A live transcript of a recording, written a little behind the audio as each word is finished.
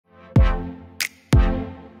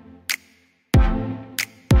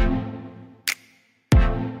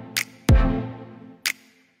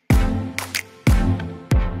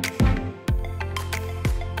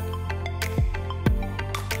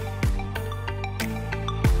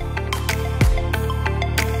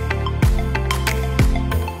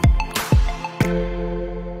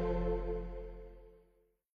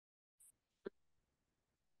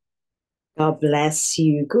God bless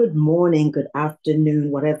you. Good morning, good afternoon,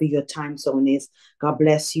 whatever your time zone is. God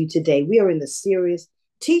bless you today. We are in the series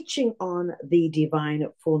teaching on the divine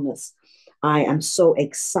fullness. I am so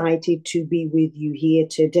excited to be with you here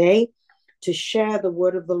today to share the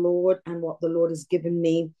word of the Lord and what the Lord has given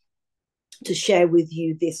me to share with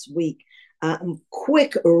you this week.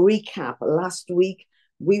 Quick recap. Last week,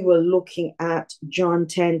 we were looking at John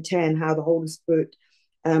 10:10, how the Holy Spirit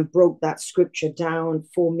broke that scripture down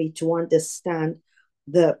for me to understand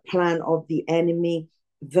the plan of the enemy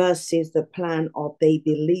versus the plan of the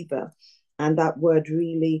believer. And that word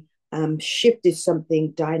really shifted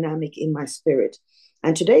something dynamic in my spirit.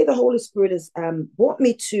 And today, the Holy Spirit has brought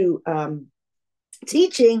me to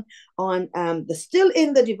teaching on the still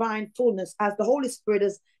in the divine fullness, as the Holy Spirit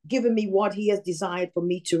has given me what he has desired for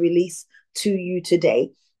me to release to you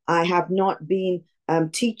today. I have not been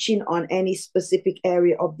teaching on any specific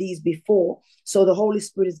area of these before. So the Holy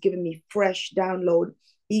Spirit has given me fresh download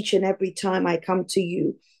each and every time I come to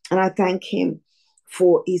you. And I thank him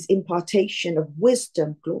for his impartation of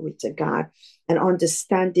wisdom, glory to God, and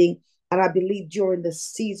understanding. And I believe during the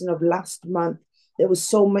season of last month, there was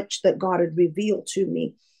so much that God had revealed to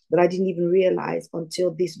me that I didn't even realize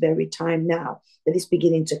until this very time now that it's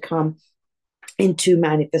beginning to come into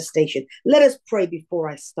manifestation. Let us pray before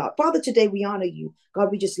I start. Father, today we honor you. God,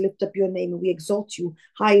 we just lift up your name and we exalt you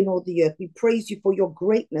high in all the earth. We praise you for your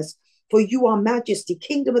greatness, for you are majesty,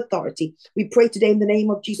 kingdom, authority. We pray today in the name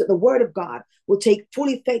of Jesus, the word of God will take full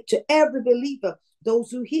effect to every believer, those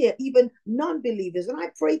who hear, even non-believers. And I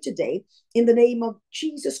pray today in the name of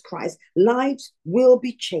Jesus Christ, lives will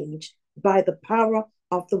be changed by the power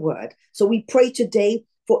of the word. So we pray today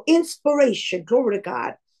for inspiration, glory to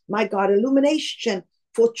God, my God, illumination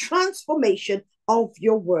for transformation of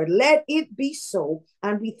your word. Let it be so.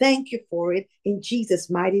 And we thank you for it. In Jesus'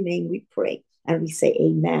 mighty name we pray. And we say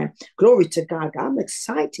amen. Glory to God. I'm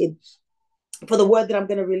excited for the word that I'm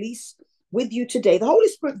going to release with you today. The Holy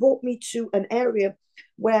Spirit brought me to an area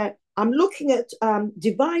where I'm looking at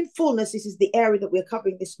divine fullness. This is the area that we're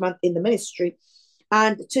covering this month in the ministry.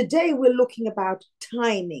 And today we're looking about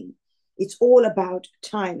timing. It's all about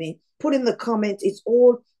timing. Put in the comments, it's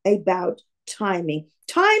all about timing.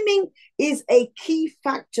 Timing is a key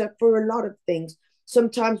factor for a lot of things.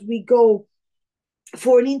 Sometimes we go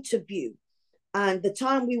for an interview, and the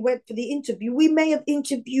time we went for the interview, we may have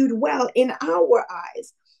interviewed well in our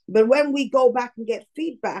eyes, but when we go back and get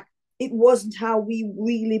feedback, it wasn't how we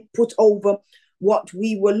really put over what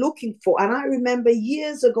we were looking for. And I remember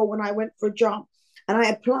years ago when I went for a job and I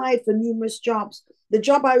applied for numerous jobs, the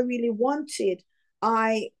job I really wanted,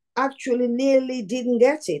 I actually nearly didn't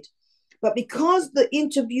get it. But because the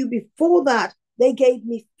interview before that, they gave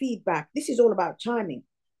me feedback. This is all about timing.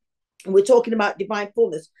 And we're talking about divine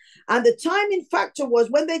fullness. And the timing factor was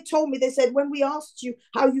when they told me, they said, when we asked you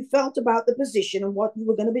how you felt about the position and what you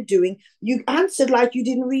were going to be doing, you answered like you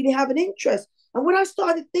didn't really have an interest. And when I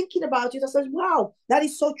started thinking about it, I said, wow, that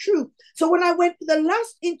is so true. So when I went for the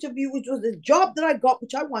last interview, which was the job that I got,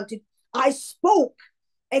 which I wanted, I spoke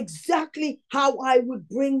exactly how I would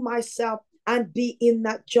bring myself and be in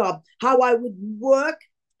that job, how I would work,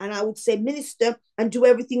 and I would say minister and do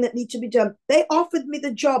everything that needs to be done. They offered me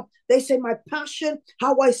the job. They say my passion,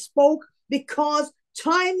 how I spoke, because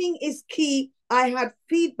timing is key. I had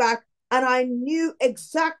feedback and I knew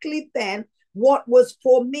exactly then what was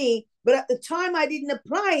for me. But at the time, I didn't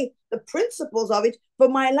apply the principles of it for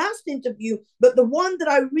my last interview. But the one that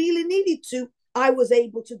I really needed to, I was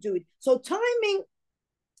able to do it. So timing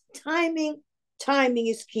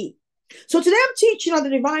is key. So today I'm teaching on the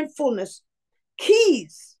divine fullness.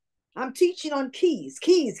 Keys. I'm teaching on keys.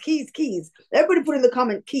 Everybody put in the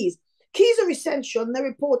comment keys. Keys are essential and they're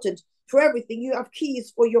important for everything. You have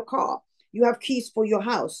keys for your car. You have keys for your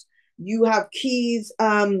house. You have keys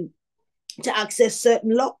to access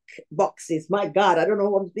certain lock boxes. My God, I don't know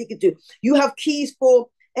who I'm speaking to. You have keys for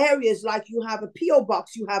areas like you have a P.O.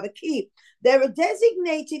 box. You have a key. There are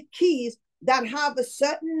designated keys that have a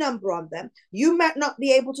certain number on them. You might not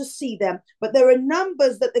be able to see them, but there are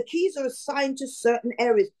numbers that the keys are assigned to certain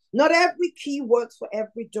areas. Not every key works for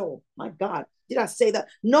every door. My God, did I say that?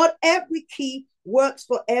 Not every key works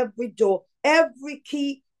for every door. Every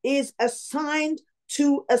key is assigned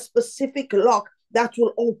to a specific lock that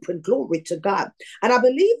will open. Glory to God. And I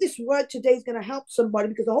believe this word today is going to help somebody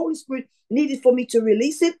because the Holy Spirit needed for me to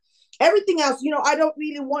release it. Everything else, I don't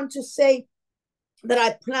really want to say that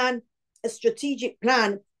I plan a strategic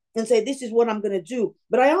plan and say, this is what I'm going to do.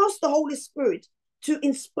 But I asked the Holy Spirit to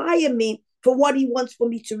inspire me for what he wants for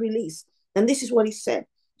me to release. And this is what he said.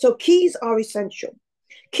 So keys are essential.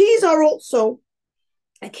 Keys are also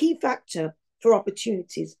a key factor for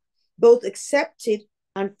opportunities. both accepted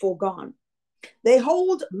and foregone. They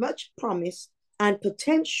hold much promise and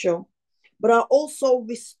potential, but are also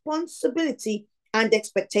responsibility and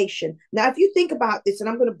expectation. Now, if you think about this, and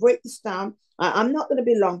I'm going to break this down, I'm not going to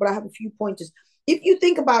be long, but I have a few pointers. If you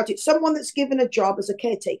think about it, someone that's given a job as a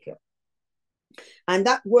caretaker, and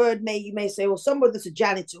that word you may say, well, someone that's a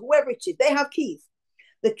janitor, whoever it is, they have keys.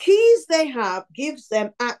 The keys they have gives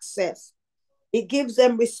them access. It gives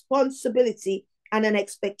them responsibility and an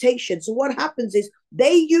expectation. So what happens is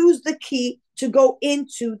they use the key to go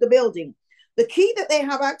into the building. The key that they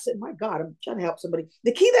have access, my God, I'm trying to help somebody.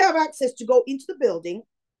 The key they have access to go into the building,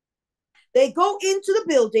 they go into the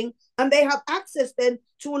building and they have access then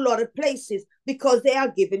to a lot of places because they are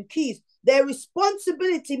given keys. Their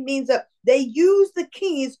responsibility means that they use the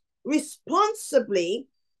keys responsibly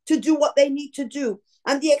to do what they need to do.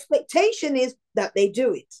 And the expectation is that they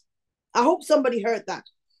do it. I hope somebody heard that.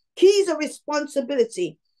 Keys are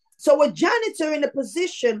responsibility. So a janitor in a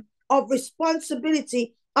position of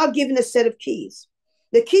responsibility are given a set of keys.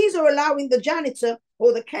 The keys are allowing the janitor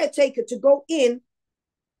or the caretaker to go in,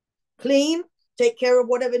 clean, take care of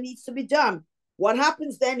whatever needs to be done. What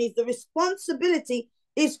happens then is the responsibility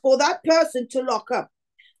is for that person to lock up.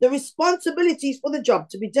 The responsibility is for the job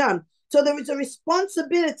to be done. So there is a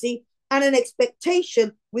responsibility and an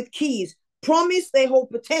expectation with keys. Promise, they hold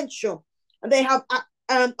potential, and they have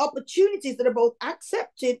opportunities that are both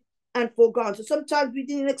accepted and foregone. So sometimes we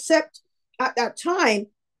didn't accept at that time,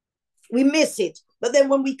 we miss it. But then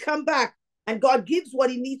when we come back and God gives what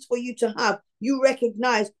he needs for you to have, you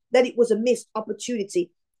recognize that it was a missed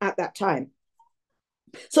opportunity at that time.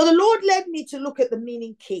 So the Lord led me to look at the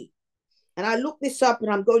meaning key. And I looked this up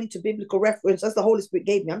and I'm going into biblical reference as the Holy Spirit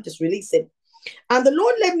gave me. I'm just releasing. And the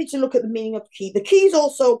Lord led me to look at the meaning of key. The key is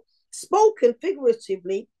also spoken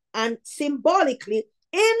figuratively and symbolically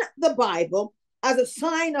in the Bible as a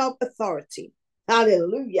sign of authority.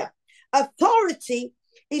 Hallelujah. Authority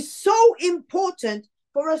is so important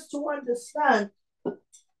for us to understand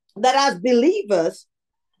that as believers,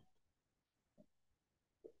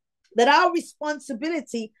 that our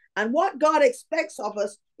responsibility and what God expects of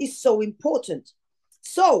us is so important.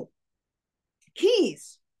 So,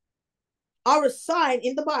 keys are a sign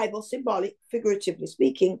in the Bible, symbolic, figuratively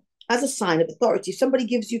speaking, as a sign of authority. If somebody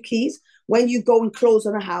gives you keys, when you go and close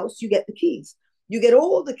on a house, you get the keys. You get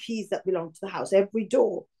all the keys that belong to the house, every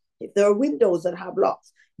door. If there are windows that have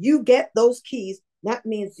locks, you get those keys. That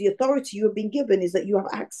means the authority you have been given is that you have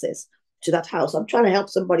access to that house. I'm trying to help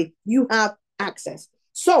somebody. You have access.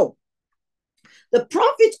 So, the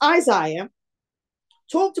prophet Isaiah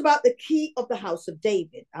talked about the key of the house of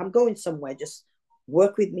David. I'm going somewhere. Just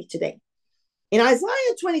work with me today. In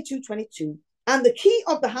Isaiah 22:22, and the key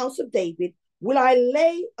of the house of David will I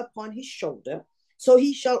lay upon his shoulder, so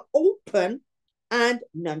he shall open and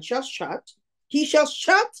none shall shut. He shall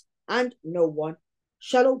shut and no one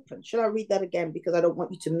shall open. Shall I read that again? Because I don't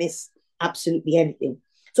want you to miss absolutely anything.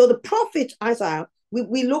 So the prophet Isaiah,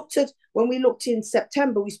 we looked at, when we looked in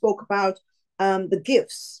September, we spoke about the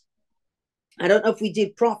gifts. I don't know if we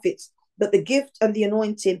did prophets, but the gift and the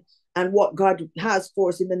anointing and what God has for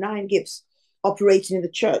us in the 9 gifts operating in the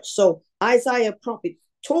church. So Isaiah prophet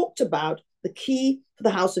talked about the key for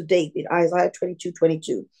the house of David, Isaiah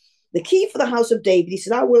 22:22. The key for the house of David, he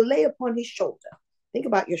said, I will lay upon his shoulder. Think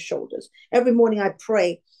about your shoulders. Every morning I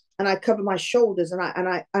pray and I cover my shoulders, and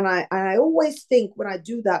I always think when I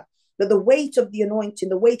do that, that the weight of the anointing,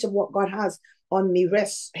 the weight of what God has on me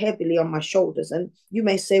rests heavily on my shoulders. And you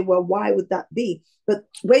may say, well, why would that be? But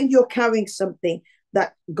when you're carrying something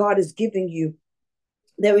that God is giving you,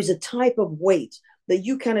 there is a type of weight that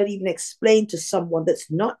you cannot even explain to someone that's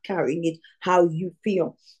not carrying it how you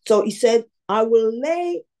feel. So he said, I will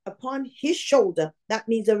lay upon his shoulder. That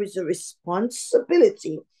means there is a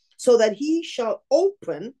responsibility so that he shall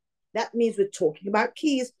open. That means we're talking about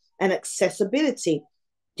keys and accessibility,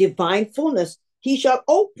 divine fullness. He shall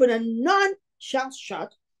open and none shall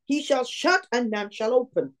shut. He shall shut and none shall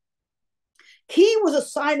open. Key was a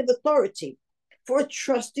sign of authority for a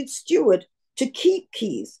trusted steward to keep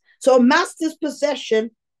keys. So a master's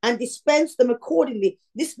possession and dispense them accordingly.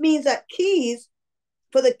 This means that keys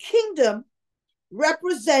for the kingdom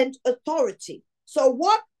represent authority. So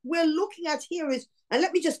what we're looking at here is, and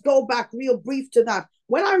let me just go back real brief to that.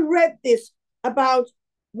 When I read this about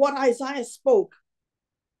what Isaiah spoke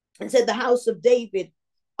and said, the house of David,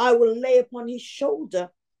 I will lay upon his shoulder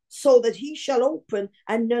so that he shall open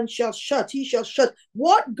and none shall shut. He shall shut.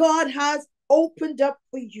 What God has opened up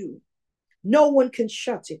for you, no one can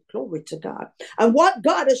shut it. Glory to God. And what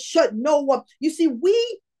God has shut, no one. You see,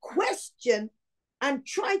 we question and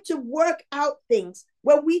try to work out things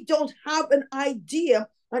where we don't have an idea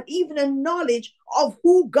and even a knowledge of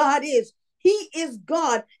who God is. He is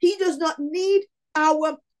God. He does not need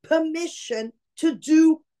our permission to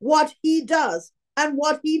do what he does and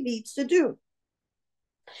what he needs to do.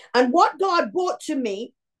 And what God brought to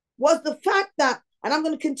me was the fact that, and I'm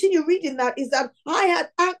going to continue reading that, is that I had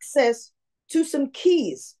access to some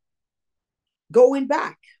keys going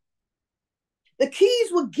back. The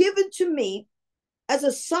keys were given to me as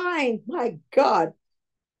a sign, my God,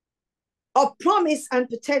 of promise and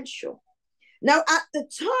potential. Now, at the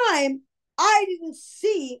time, I didn't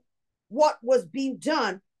see what was being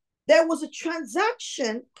done. There was a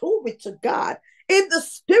transaction, glory to God, in the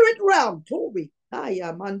spirit realm. Glory.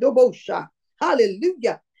 Hallelujah.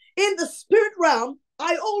 In the spirit realm,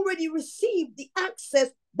 I already received the access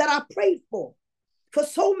that I prayed for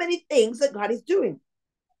so many things that God is doing.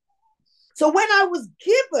 So when I was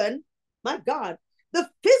given, my God, the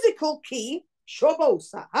physical key,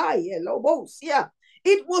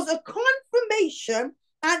 it was a confirmation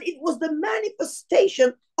and it was the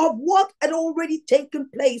manifestation of what had already taken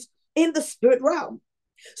place in the spirit realm.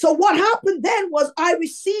 So what happened then was I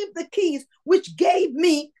received the keys, which gave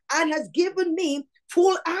me and has given me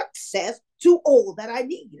full access to all that I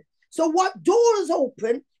need. So what doors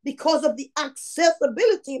open because of the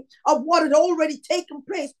accessibility of what had already taken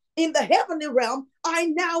place in the heavenly realm, I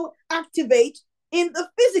now activate in the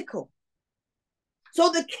physical.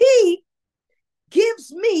 So the key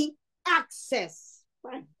gives me access.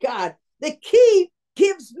 My God, the key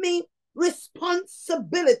gives me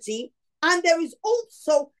responsibility. And there is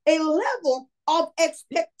also a level of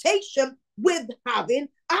expectation with having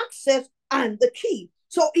access and the key.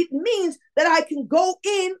 So it means that I can go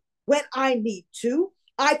in when I need to.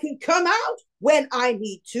 I can come out when I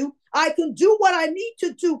need to. I can do what I need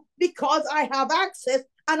to do because I have access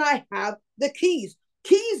and I have the keys.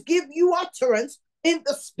 Keys give you utterance in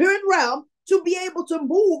the spirit realm to be able to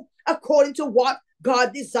move according to what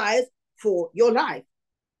God desires for your life.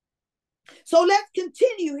 So let's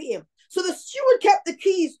continue here. So the steward kept the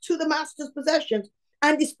keys to the master's possessions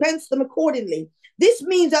and dispensed them accordingly. This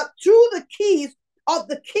means that through the keys of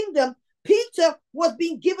the kingdom, Peter was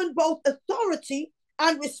being given both authority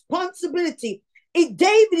and responsibility. In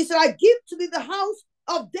David, he said, I give to thee the house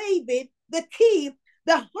of David, the key,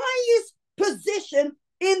 the highest position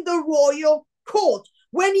in the royal court.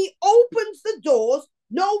 When he opens the doors,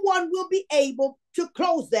 no one will be able to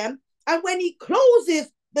close them. And when he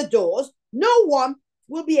closes the doors, no one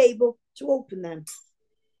will be able to open them.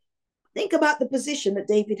 Think about the position that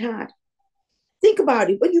David had. Think about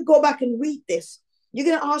it. When you go back and read this, you're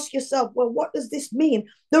going to ask yourself, well, what does this mean?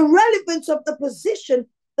 The relevance of the position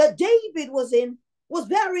that David was in was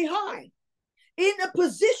very high. In a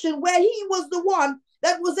position where he was the one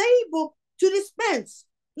that was able to dispense.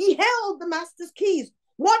 He held the master's keys.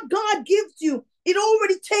 What God gives you, it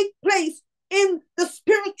already takes place in the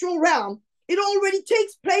spiritual realm. It already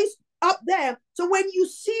takes place up there. So when you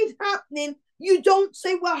see it happening, you don't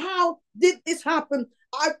say, well, how did this happen?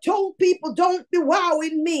 I've told people, don't be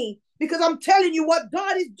wowing me, because I'm telling you what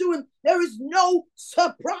God is doing. There is no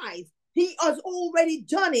surprise. He has already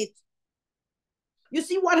done it. You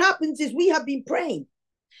see, what happens is we have been praying,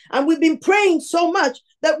 and we've been praying so much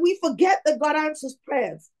that we forget that God answers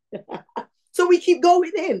prayers. So we keep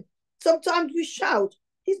going in. Sometimes we shout.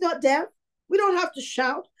 He's not deaf. We don't have to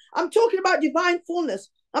shout. I'm talking about divine fullness.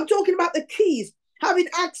 I'm talking about the keys, having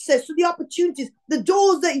access to the opportunities, the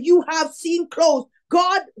doors that you have seen closed.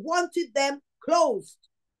 God wanted them closed.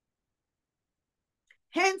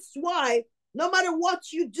 Hence why, no matter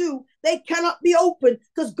what you do, they cannot be opened,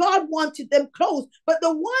 because God wanted them closed. But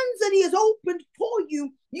the ones that he has opened for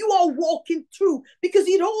you, you are walking through, because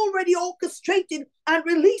he'd already orchestrated and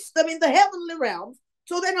released them in the heavenly realms.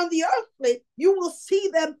 So then on the earthly, you will see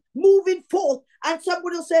them moving forth. And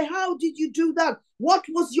somebody will say, how did you do that? What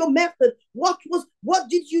was your method? What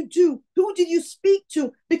did you do? Who did you speak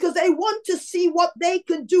to? Because they want to see what they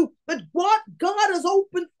can do. But what God has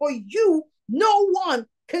opened for you, no one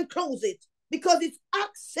can close it, because it's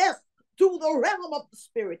access to the realm of the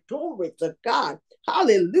spirit. Glory to God.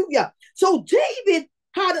 Hallelujah. So David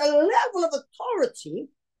had a level of authority.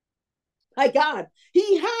 My God,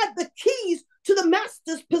 he had the keys to the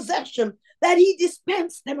master's possession, that he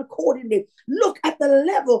dispensed them accordingly. Look at the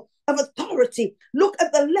level of authority. Look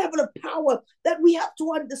at the level of power that we have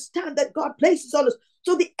to understand that God places on us.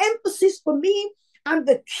 So the emphasis for me and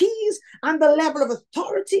the keys and the level of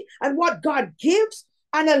authority and what God gives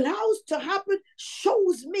and allows to happen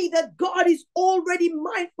shows me that God is already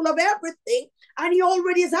mindful of everything, and he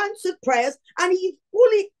already has answered prayers, and he's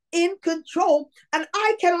fully in control, and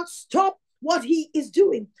I cannot stop what he is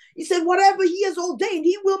doing. He said, whatever he has ordained,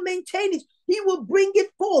 he will maintain it. he will bring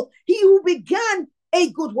it forth. He who began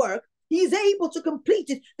a good work, he is able to complete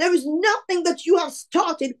it. There is nothing that you have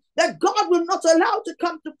started that God will not allow to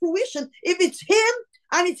come to fruition. If it's him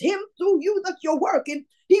and it's him through you that you're working,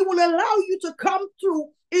 he will allow you to come through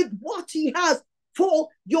in what he has for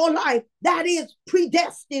your life that is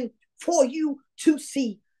predestined for you to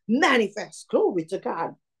see manifest. Glory to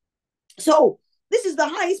God. So this is the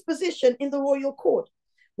highest position in the royal court,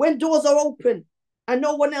 when doors are open and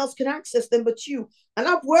no one else can access them but you. And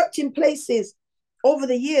I've worked in places over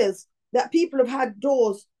the years that people have had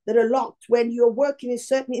doors that are locked when you're working in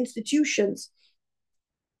certain institutions.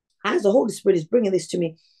 As the Holy Spirit is bringing this to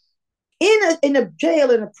me, in a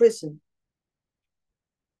jail and a prison,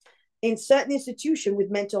 in certain institution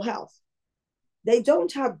with mental health, they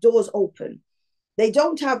don't have doors open. They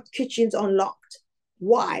don't have kitchens unlocked.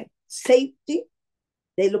 Why? Safety.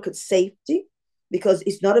 They look at safety, because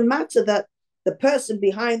it's not a matter that the person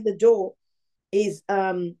behind the door is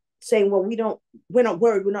saying, well, we're not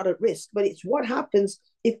worried, we're not at risk, but it's what happens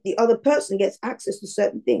if the other person gets access to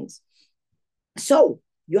certain things. So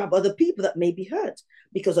you have other people that may be hurt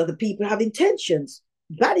because other people have intentions,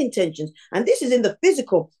 bad intentions. And this is in the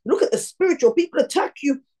physical. Look at the spiritual. People attack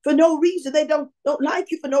you for no reason. They don't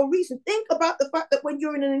like you for no reason. Think about the fact that when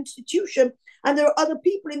you're in an institution and there are other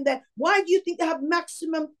people in there, why do you think they have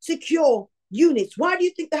maximum secure units? Why do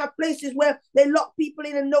you think they have places where they lock people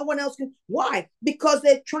in and no one else can? Why? Because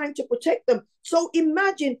they're trying to protect them. So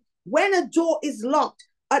imagine when a door is locked,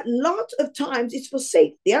 a lot of times it's for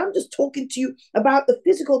safety. I'm just talking to you about the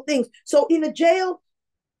physical things. So in a jail,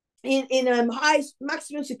 in high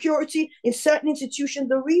maximum security, in certain institutions,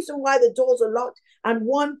 the reason why the doors are locked and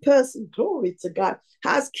one person, glory to God,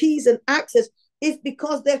 has keys and access is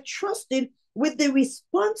because they're trusted with the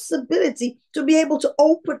responsibility to be able to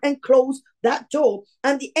open and close that door.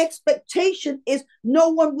 And the expectation is no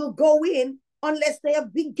one will go in unless they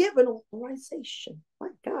have been given authorization. My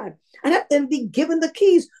God. And have then been given the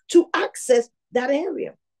keys to access that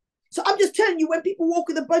area. So I'm just telling you, when people walk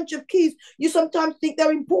with a bunch of keys, you sometimes think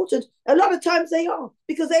they're important. A lot of times they are,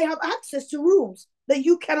 because they have access to rooms that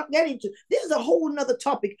you cannot get into. This is a whole nother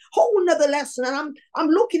topic, whole nother lesson. And I'm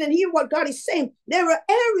looking and hearing what God is saying. There are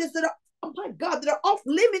areas that are, oh my God, that are off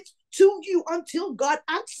limits to you until God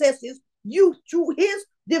accesses you through his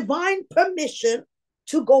divine permission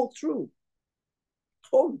to go through.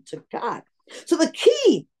 Glory to God. So the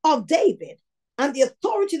key of David and the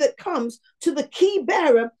authority that comes to the key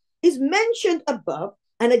bearer is mentioned above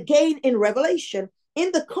and again in Revelation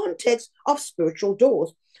in the context of spiritual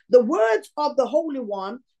doors. The words of the Holy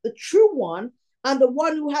One, the true one, and the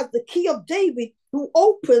one who has the key of David, who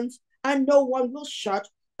opens and no one will shut,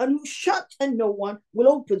 and who shuts and no one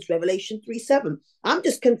will open. Revelation 3:7. I'm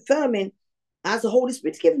just confirming, as the Holy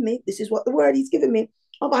Spirit's given me, this is what the word he's given me,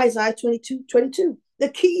 of Isaiah 22:22. The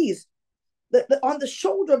keys on the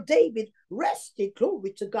shoulder of David rested,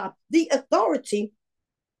 glory to God, the authority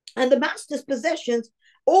and the master's possessions.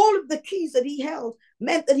 All of the keys that he held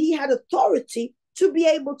meant that he had authority to be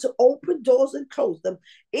able to open doors and close them.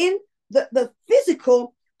 In the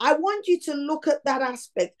physical, I want you to look at that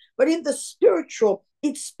aspect. But in the spiritual,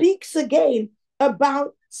 it speaks again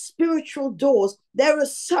about spiritual doors. There are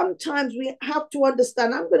sometimes we have to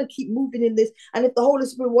understand. I'm going to keep moving in this. And if the Holy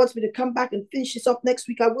Spirit wants me to come back and finish this off next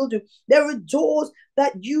week, I will do. There are doors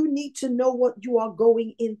that you need to know what you are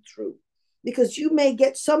going in through, because you may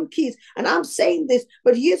get some keys. And I'm saying this,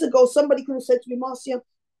 but years ago, somebody could have said to me, Marcia,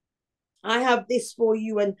 I have this for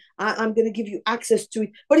you and I'm going to give you access to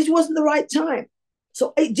it. But it wasn't the right time.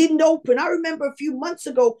 So it didn't open. I remember a few months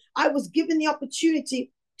ago, I was given the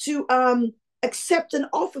opportunity to accept an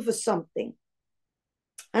offer for something.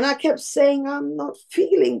 And I kept saying, I'm not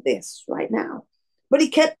feeling this right now. But he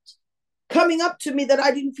kept coming up to me that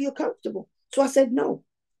I didn't feel comfortable. So I said, no.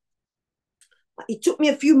 It took me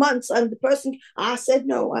a few months, and I said,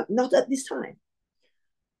 no, I'm not at this time.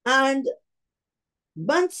 And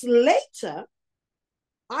months later,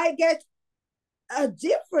 I get a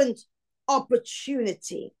different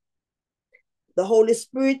opportunity. The Holy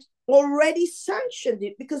Spirit already sanctioned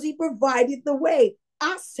it because he provided the way.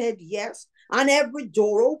 I said yes, and every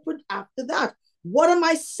door opened after that. What am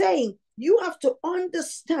I saying? You have to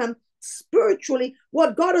understand spiritually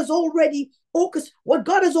what God has already what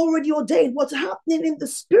God has already ordained. What's happening in the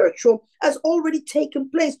spiritual has already taken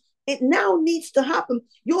place. It now needs to happen.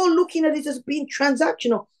 You're looking at it as being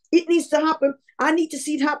transactional. It needs to happen. I need to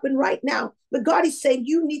see it happen right now. But God is saying,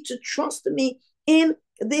 you need to trust me in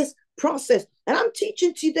this process. And I'm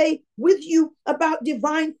teaching today with you about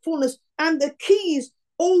divine fullness, and the keys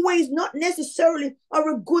always not necessarily are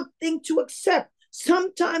a good thing to accept.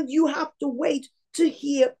 Sometimes you have to wait to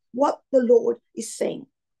hear what the Lord is saying.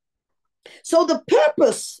 So the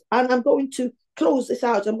purpose, and I'm going to close this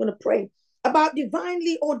out, I'm going to pray, about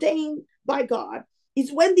divinely ordained by God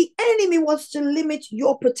is when the enemy wants to limit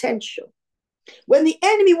your potential, when the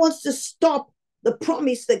enemy wants to stop the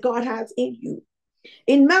promise that God has in you.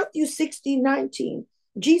 In Matthew 16:19,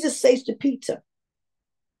 Jesus says to Peter,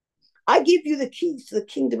 I give you the keys to the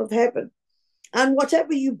kingdom of heaven, and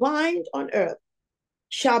whatever you bind on earth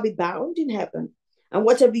shall be bound in heaven, and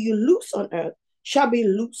whatever you loose on earth shall be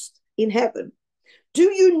loosed in heaven.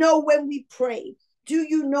 Do you know when we pray? Do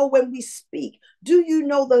you know when we speak? Do you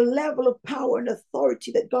know the level of power and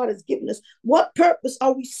authority that God has given us? What purpose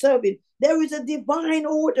are we serving? There is a divine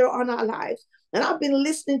order on our lives. And I've been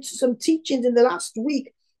listening to some teachings in the last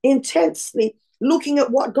week intensely, looking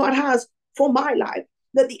at what God has for my life,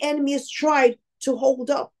 that the enemy has tried to hold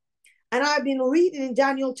up. And I've been reading in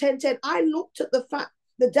Daniel 10:10. I looked at the fact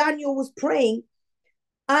that Daniel was praying,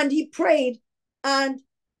 and he prayed, and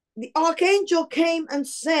the archangel came and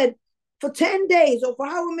said, for 10 days or for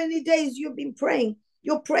however many days you've been praying,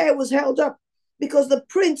 your prayer was held up because the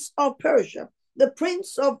prince of Persia, the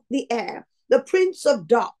prince of the air, the prince of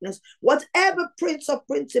darkness, whatever prince of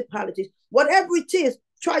principalities, whatever it is,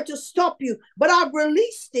 tried to stop you. But I've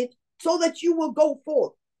released it so that you will go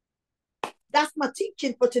forth. That's my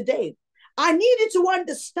teaching for today. I needed to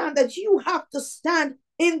understand that you have to stand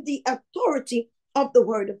in the authority of the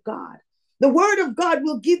word of God. The word of God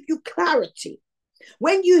will give you clarity.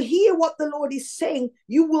 When you hear what the Lord is saying,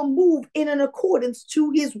 you will move in an accordance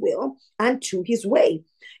to his will and to his way.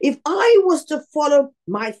 If I was to follow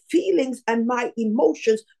my feelings and my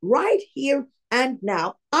emotions right here and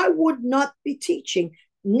now, I would not be teaching.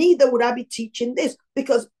 Neither would I be teaching this,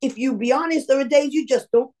 because if you be honest, there are days you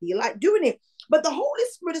just don't feel like doing it. But the Holy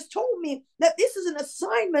Spirit has told me that this is an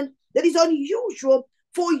assignment that is unusual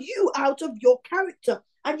for you out of your character.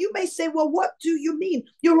 And you may say, well, what do you mean?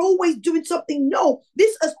 You're always doing something. No,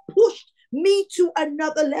 this has pushed me to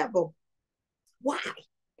another level. Why?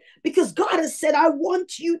 Because God has said, I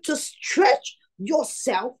want you to stretch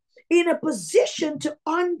yourself in a position to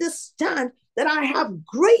understand that I have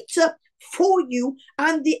greater for you,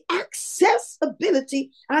 and the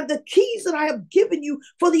accessibility and the keys that I have given you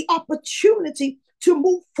for the opportunity to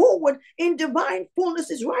move forward in divine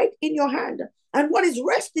fullness is right in your hand. And what is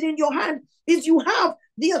resting in your hand is you have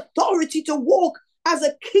the authority to walk as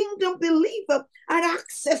a kingdom believer and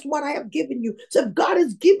access what I have given you. So if God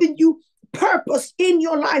has given you purpose in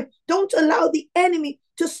your life, don't allow the enemy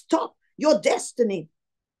to stop your destiny.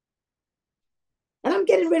 And I'm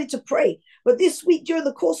getting ready to pray. But this week, during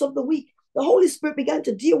the course of the week, the Holy Spirit began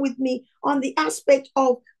to deal with me on the aspect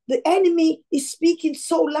of the enemy is speaking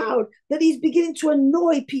so loud that he's beginning to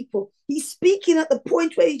annoy people. He's speaking at the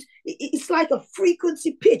point where it's like a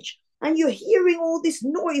frequency pitch, and you're hearing all this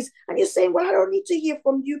noise, and you're saying, well, I don't need to hear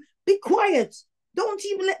from you. Be quiet. Don't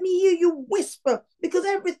even let me hear you whisper, because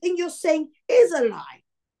everything you're saying is a lie.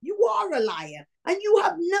 You are a liar, and you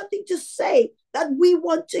have nothing to say that we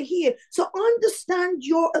want to hear. So understand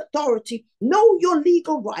your authority, know your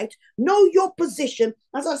legal right, know your position.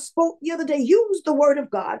 As I spoke the other day, use the word of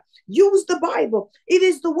God, use the Bible. It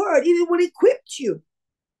is the word, it will equip you.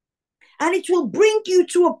 And it will bring you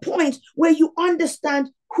to a point where you understand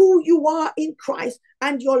who you are in Christ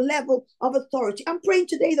and your level of authority. I'm praying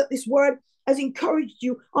today that this word has encouraged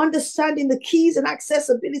you, understanding the keys and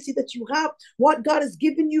accessibility that you have, what God has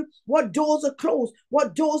given you, what doors are closed,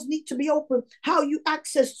 what doors need to be opened, how you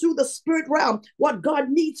access through the spirit realm, what God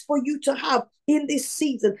needs for you to have in this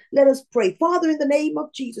season. Let us pray. Father, in the name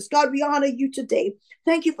of Jesus, God, we honor you today.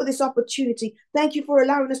 Thank you for this opportunity. Thank you for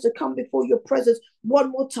allowing us to come before your presence one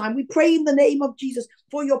more time. We pray in the name of Jesus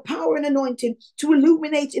for your power and anointing to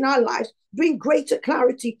illuminate in our lives, bring greater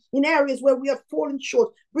clarity in areas where we have fallen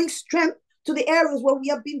short, bring strength to the areas where we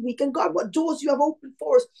have been weak. And God, what doors you have opened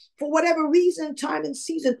for us, for whatever reason, time and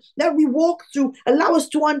season that we walk through, allow us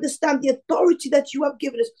to understand the authority that you have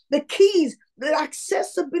given us, the keys, the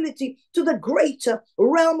accessibility to the greater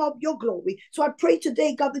realm of your glory. So I pray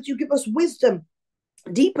today, God, that you give us wisdom,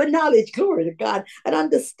 deeper knowledge, glory to God, and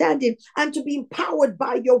understanding, and to be empowered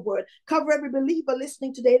by your word. Cover every believer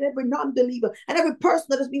listening today, and every non-believer, and every person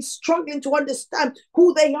that has been struggling to understand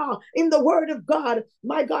who they are in the word of God.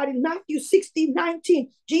 My God, in Matthew 16:19,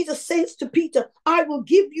 Jesus says to Peter, I will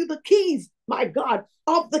give you the keys, my God,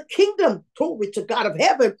 of the kingdom, glory to God, of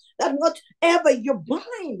heaven, that whatever you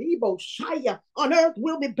bind, on earth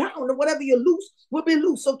will be bound, and whatever you loose will be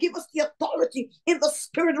loose. So give us the authority in the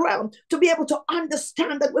spirit realm to be able to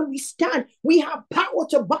understand that when we stand, We have power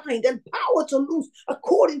to bind and power to loose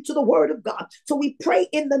according to the word of God. So we pray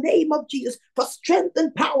in the name of Jesus for strength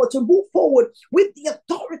and power to move forward with the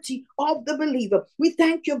authority of the believer. We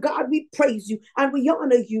thank you, God. We praise you and we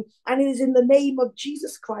honor you. And it is in the name of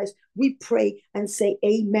Jesus Christ we pray and say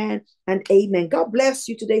amen and amen. God bless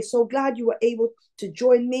you today. So glad you were able to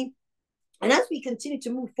join me. And as we continue to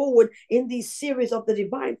move forward in these series of the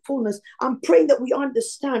divine fullness, I'm praying that we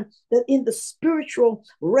understand that in the spiritual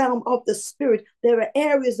realm of the spirit, there are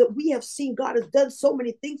areas that we have seen God has done so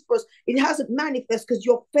many things for us. It hasn't manifest because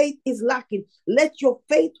your faith is lacking. Let your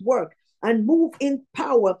faith work and move in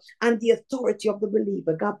power and the authority of the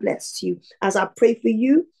believer. God bless you. As I pray for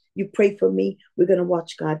you, you pray for me. We're going to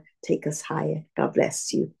watch God take us higher. God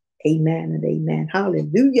bless you. Amen and amen.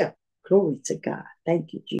 Hallelujah. Glory to God.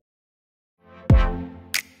 Thank you, Jesus.